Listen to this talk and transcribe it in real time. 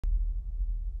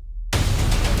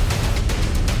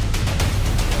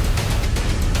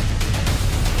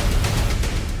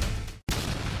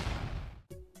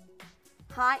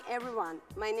Hi everyone,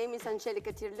 my name is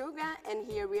Anzhelika Terliuga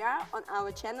and here we are on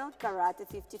our channel Karate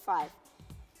 55.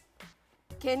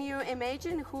 Can you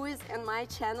imagine who is on my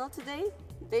channel today?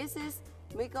 This is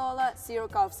Nikolay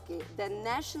Sirakovskiy, the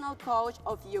national coach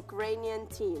of Ukrainian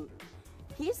team.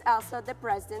 He's also the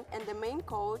president and the main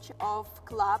coach of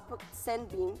club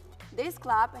sen-bin. This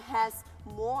club has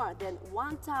more than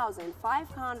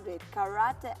 1,500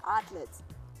 karate athletes.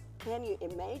 Can you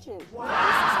imagine? Wow.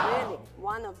 This is really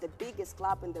one of the biggest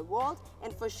clubs in the world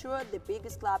and for sure the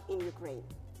biggest club in Ukraine.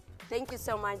 Thank you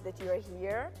so much that you are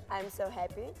here. I'm so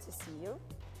happy to see you.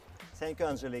 Thank you,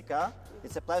 Anzhelika.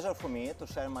 It's a pleasure for me to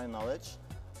share my knowledge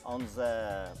on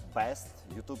the best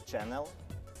YouTube channel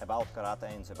about karate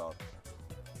in the world.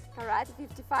 Karate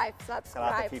 55,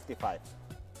 subscribe. Karate 55.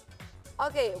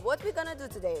 Okay, what we're gonna do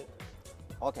today?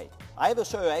 Okay, I will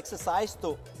show you exercise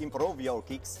to improve your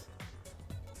kicks.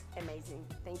 Amazing,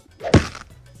 thank you.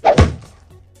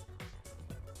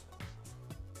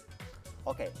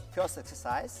 Okay, first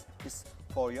exercise is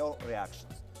for your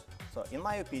reactions. So, in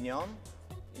my opinion,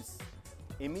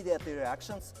 immediate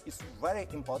reactions is very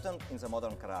important in the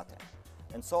modern karate.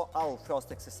 And so, our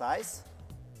first exercise,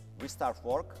 we start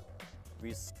work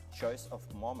with choice of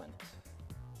moment.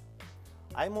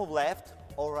 I move left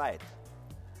or right,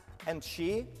 and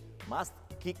she must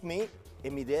kick me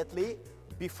immediately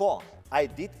before I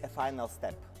did a final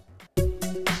step.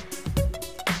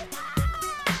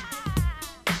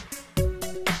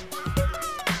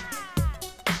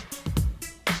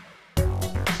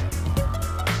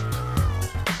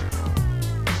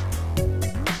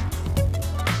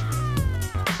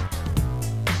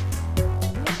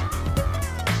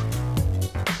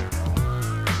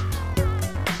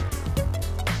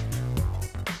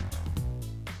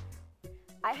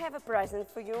 I have a present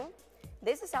for you.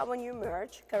 This is our new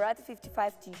merch, Karate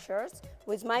 55 t-shirts,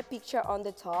 with my picture on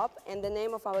the top and the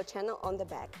name of our channel on the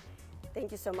back.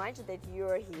 Thank you so much that you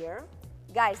are here.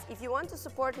 Guys, if you want to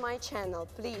support my channel,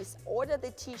 please order the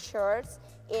t-shirts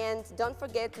and don't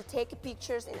forget to take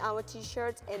pictures in our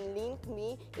t-shirts and link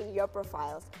me in your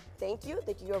profiles. Thank you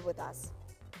that you are with us.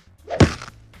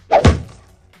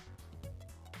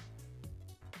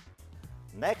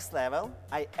 Next level,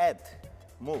 I add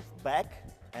move back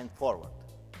and forward.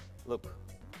 Look.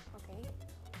 Okay.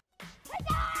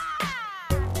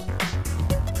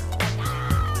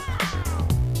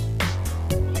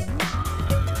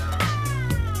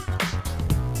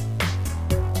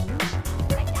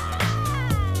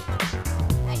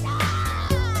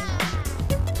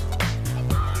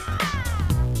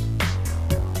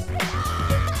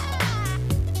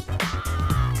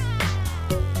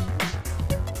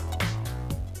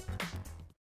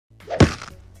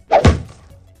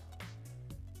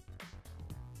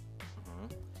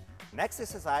 Next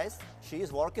exercise, she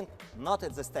is working not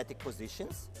at the static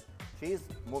positions, she is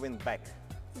moving back.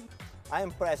 I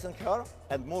am pressing her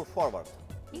and move forward.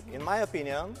 In my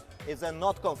opinion, it's a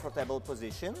not comfortable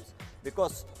position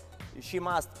because she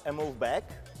must move back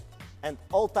and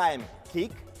all time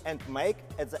kick and make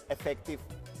at the effective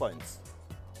points.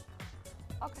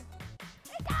 Okay.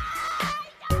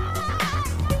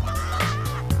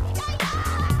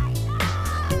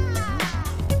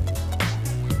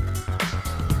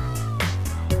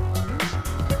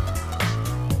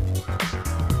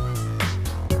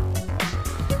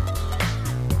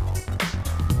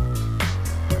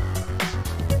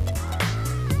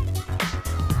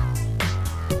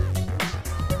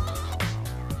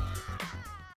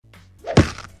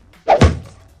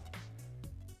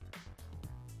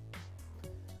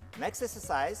 Next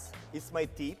exercise is my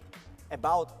tip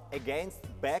about against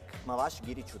back Malash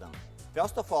Giri Chudan.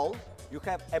 First of all, you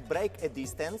have a break a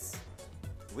distance,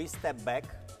 we step back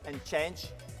and change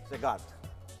the guard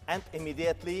and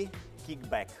immediately kick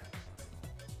back.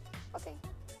 Okay.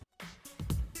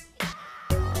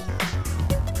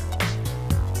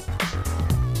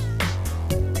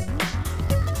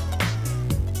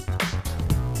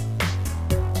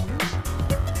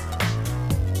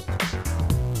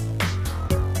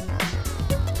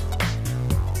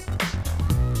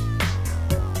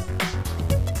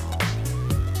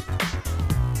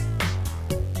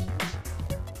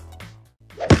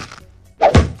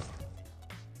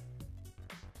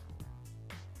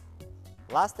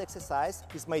 Last exercise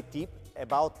is my tip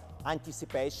about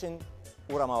anticipation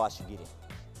Uramavashi Giri.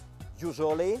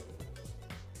 Usually,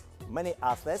 many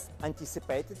athletes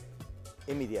anticipate it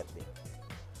immediately.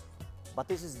 But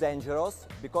this is dangerous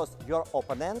because your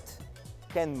opponent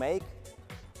can make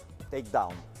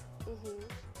takedown.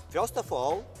 First of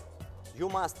all, you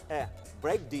must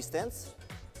break distance,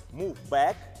 move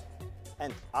back,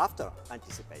 and after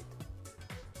anticipate.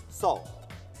 So,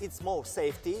 it's more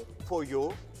safety for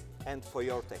you and for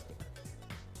your technique.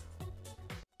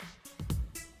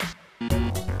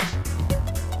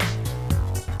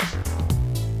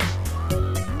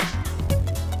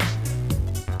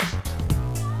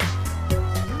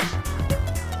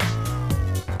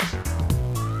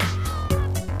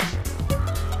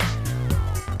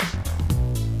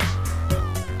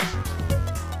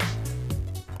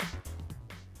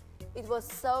 It was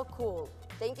so cool.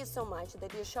 Thank you so much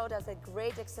that you showed us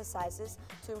great exercises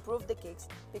to improve the kicks,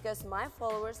 because my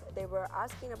followers, they were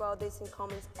asking about this in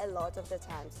comments a lot of the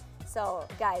times. So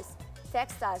guys,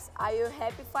 text us, are you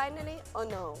happy finally or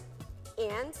no?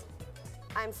 And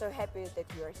I'm so happy that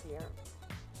you're here.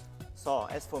 So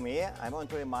as for me, I want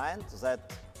to remind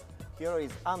that here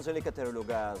is Anzhelika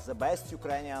Terliuga, the best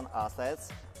Ukrainian athlete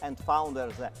and founder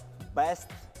of the best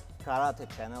karate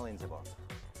channel in the world.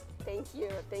 Thank you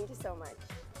so much.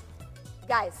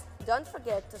 Guys, don't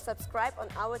forget to subscribe on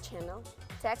our channel,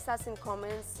 text us in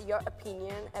comments your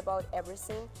opinion about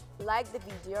everything, like the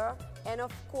video, and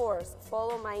of course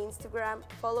follow my Instagram,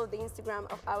 follow the Instagram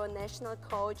of our national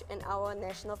coach and our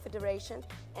national federation,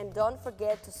 and don't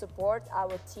forget to support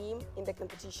our team in the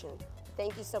competition.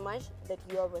 Thank you so much that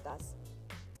you are with us.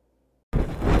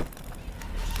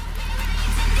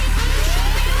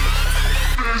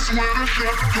 That's where the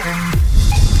shot comes.